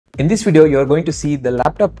In this video, you are going to see the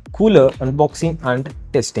laptop cooler unboxing and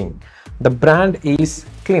testing. The brand is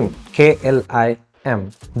Klim,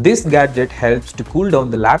 K-L-I-M. This gadget helps to cool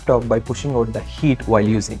down the laptop by pushing out the heat while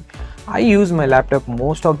using. I use my laptop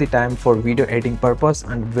most of the time for video editing purpose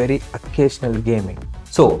and very occasional gaming.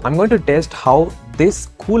 So I'm going to test how this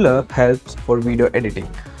cooler helps for video editing.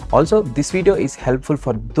 Also, this video is helpful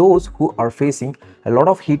for those who are facing a lot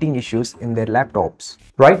of heating issues in their laptops.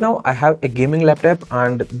 Right now, I have a gaming laptop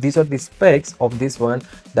and these are the specs of this one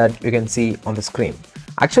that you can see on the screen.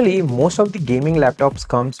 Actually, most of the gaming laptops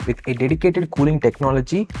comes with a dedicated cooling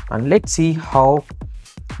technology, and let's see how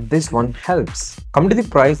this one helps. Come to the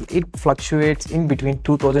price, it fluctuates in between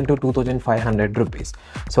 2000 to 2500 rupees.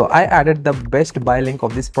 So I added the best buy link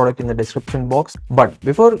of this product in the description box. But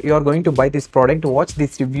before you are going to buy this product, watch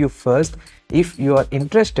this review first. If you are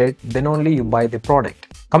interested, then only you buy the product.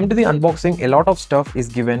 Come to the unboxing, a lot of stuff is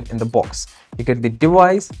given in the box. You get the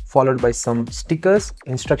device followed by some stickers,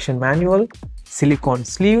 instruction manual, silicone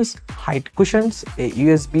sleeves, height cushions, a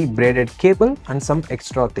USB braided cable and some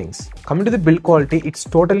extra things. Coming to the build quality, it's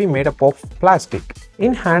totally made up of plastic.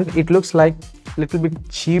 In hand, it looks like a little bit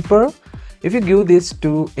cheaper. If you give this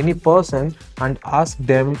to any person and ask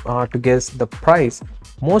them to guess the price,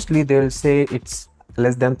 mostly they will say it's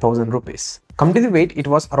less than 1000 rupees. Come to the weight, it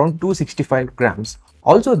was around 265 grams.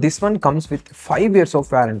 Also, this one comes with 5 years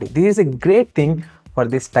of warranty. This is a great thing for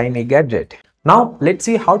this tiny gadget. Now, let's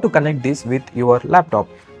see how to connect this with your laptop.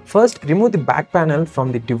 First, remove the back panel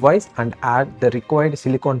from the device and add the required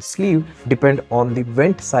silicone sleeve depend on the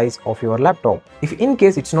vent size of your laptop. If in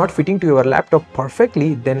case it's not fitting to your laptop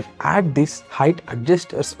perfectly, then add this height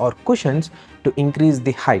adjusters or cushions to increase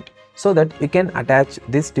the height, so that you can attach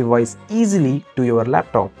this device easily to your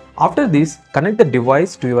laptop. After this, connect the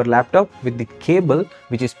device to your laptop with the cable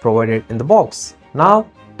which is provided in the box. Now,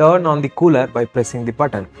 turn on the cooler by pressing the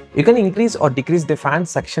button. You can increase or decrease the fan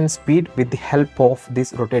suction speed with the help of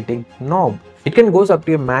this rotating knob. It can go up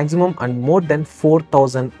to a maximum and more than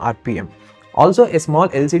 4000 RPM. Also, a small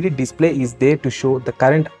LCD display is there to show the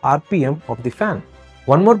current RPM of the fan.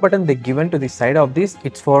 One more button they given to the side of this,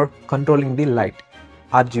 it's for controlling the light.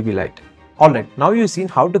 RGB light. Alright, now you've seen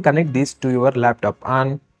how to connect this to your laptop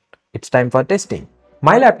and it's time for testing.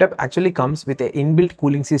 My laptop actually comes with an inbuilt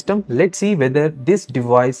cooling system. Let's see whether this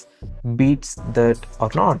device beats that or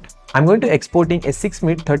not. I'm going to exporting a 6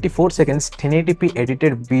 minute 34 seconds 1080p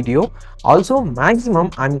edited video. Also, maximum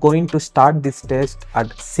I'm going to start this test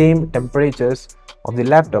at same temperatures of the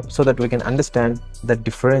laptop so that we can understand the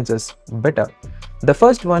differences better. The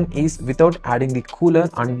first one is without adding the cooler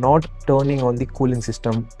and not turning on the cooling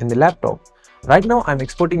system in the laptop. Right now I'm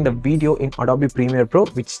exporting the video in Adobe Premiere Pro,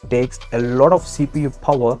 which takes a lot of CPU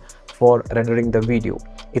power for rendering the video.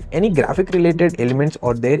 If any graphic related elements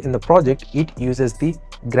are there in the project, it uses the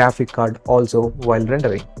graphic card also while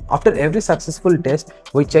rendering. After every successful test,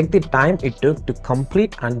 we check the time it took to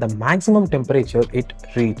complete and the maximum temperature it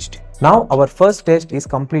reached. Now our first test is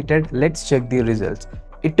completed. Let's check the results.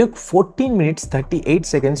 It took 14 minutes 38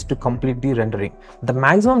 seconds to complete the rendering. The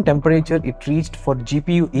maximum temperature it reached for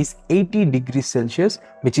GPU is 80 degrees Celsius,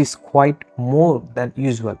 which is quite more than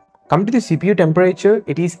usual. Come to the CPU temperature,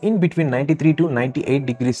 it is in between 93 to 98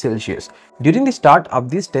 degrees Celsius. During the start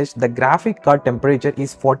of this test, the graphic card temperature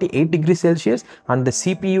is 48 degrees Celsius and the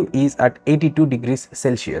CPU is at 82 degrees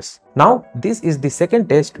Celsius. Now, this is the second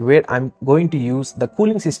test where I'm going to use the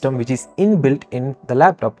cooling system which is inbuilt in the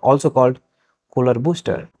laptop, also called cooler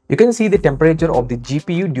booster. You can see the temperature of the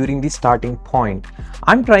GPU during the starting point.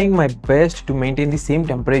 I'm trying my best to maintain the same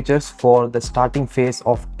temperatures for the starting phase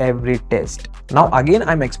of every test. Now again,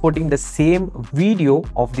 I'm exporting the same video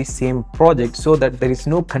of the same project so that there is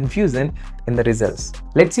no confusion in the results.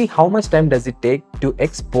 Let's see how much time does it take to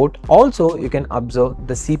export. Also, you can observe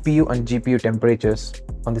the CPU and GPU temperatures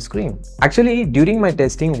on the screen. Actually, during my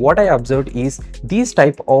testing, what I observed is these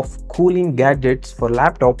type of cooling gadgets for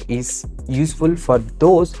laptop is useful for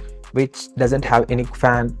those which doesn't have any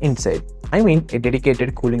fan inside. I mean a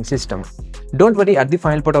dedicated cooling system. Don't worry, at the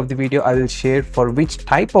final part of the video, I will share for which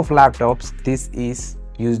type of laptops this is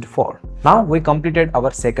used for. Now we completed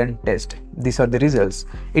our second test. These are the results.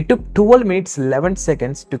 It took 12 minutes 11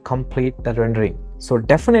 seconds to complete the rendering. So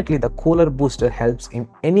definitely the cooler booster helps in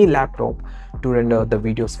any laptop to render the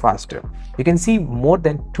videos faster. You can see more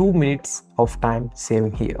than 2 minutes of time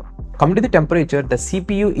saving here. Coming to the temperature, the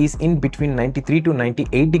CPU is in between 93 to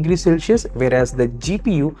 98 degrees Celsius, whereas the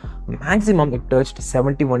GPU maximum it touched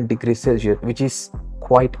 71 degrees Celsius, which is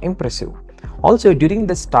quite impressive. Also, during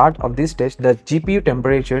the start of this test, the GPU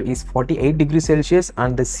temperature is 48 degrees Celsius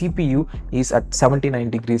and the CPU is at 79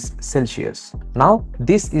 degrees Celsius. Now,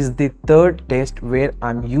 this is the third test where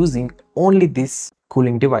I'm using only this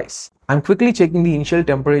cooling device. I'm quickly checking the initial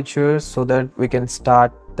temperature so that we can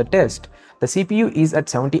start the test. The CPU is at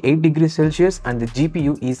 78 degrees Celsius and the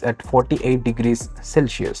GPU is at 48 degrees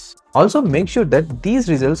Celsius. Also, make sure that these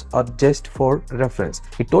results are just for reference.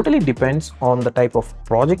 It totally depends on the type of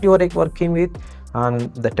project you are working with,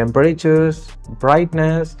 and the temperatures,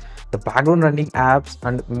 brightness, the background running apps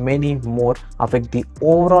and many more affect the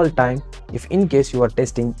overall time if in case you are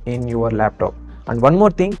testing in your laptop. And one more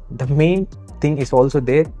thing, the main thing is also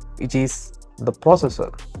there, which is the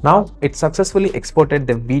processor. Now it successfully exported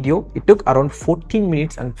the video. It took around 14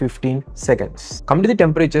 minutes and 15 seconds. Come to the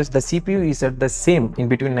temperatures, the CPU is at the same in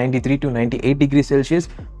between 93 to 98 degrees Celsius,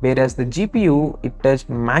 whereas the GPU it touched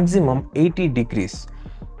maximum 80 degrees,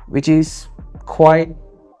 which is quite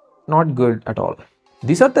not good at all.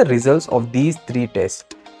 These are the results of these three tests.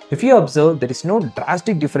 If you observe, there is no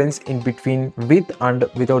drastic difference in between with and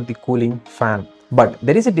without the cooling fan. But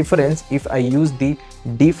there is a difference if I use the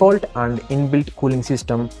default and inbuilt cooling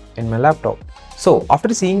system in my laptop. So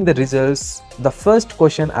after seeing the results, the first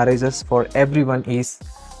question arises for everyone is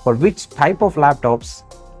for which type of laptops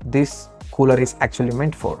this cooler is actually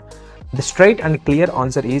meant for. The straight and clear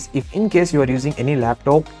answer is if in case you are using any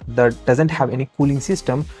laptop that doesn't have any cooling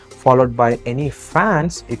system followed by any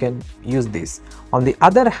fans, you can use this. On the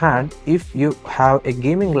other hand, if you have a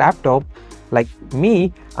gaming laptop like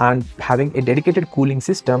me and having a dedicated cooling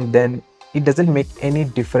system, then it doesn't make any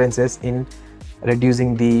differences in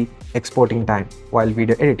reducing the exporting time while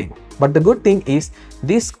video editing. But the good thing is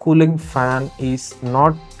this cooling fan is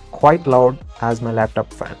not quite loud as my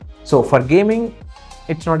laptop fan. So for gaming,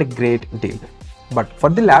 it's not a great deal. But for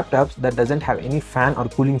the laptops that doesn't have any fan or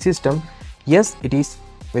cooling system, yes, it is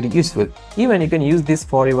very useful. Even you can use this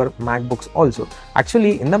for your MacBooks also.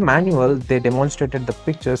 Actually, in the manual, they demonstrated the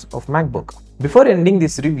pictures of MacBook. Before ending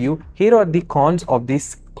this review, here are the cons of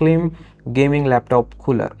this Klim gaming laptop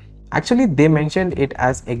cooler. Actually, they mentioned it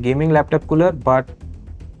as a gaming laptop cooler, but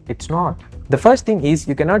it's not. The first thing is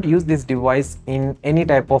you cannot use this device in any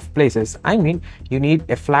type of places. I mean, you need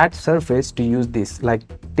a flat surface to use this, like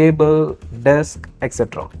table, desk,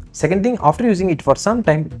 etc. Second thing, after using it for some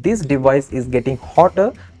time, this device is getting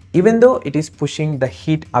hotter even though it is pushing the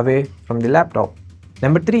heat away from the laptop.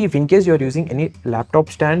 Number 3, if in case you are using any laptop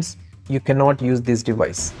stands, you cannot use this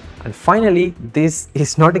device. And finally, this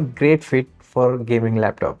is not a great fit for gaming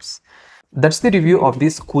laptops. That's the review of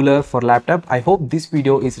this cooler for laptop. I hope this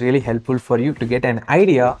video is really helpful for you to get an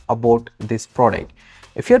idea about this product.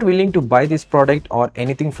 If you're willing to buy this product or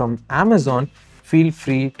anything from Amazon, feel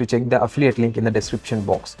free to check the affiliate link in the description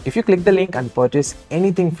box. If you click the link and purchase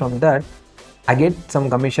anything from that, I get some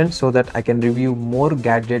commission so that I can review more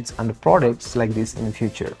gadgets and products like this in the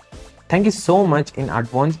future. Thank you so much in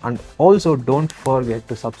advance, and also don't forget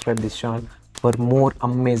to subscribe this channel for more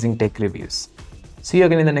amazing tech reviews. See you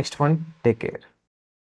again in the next one. Take care.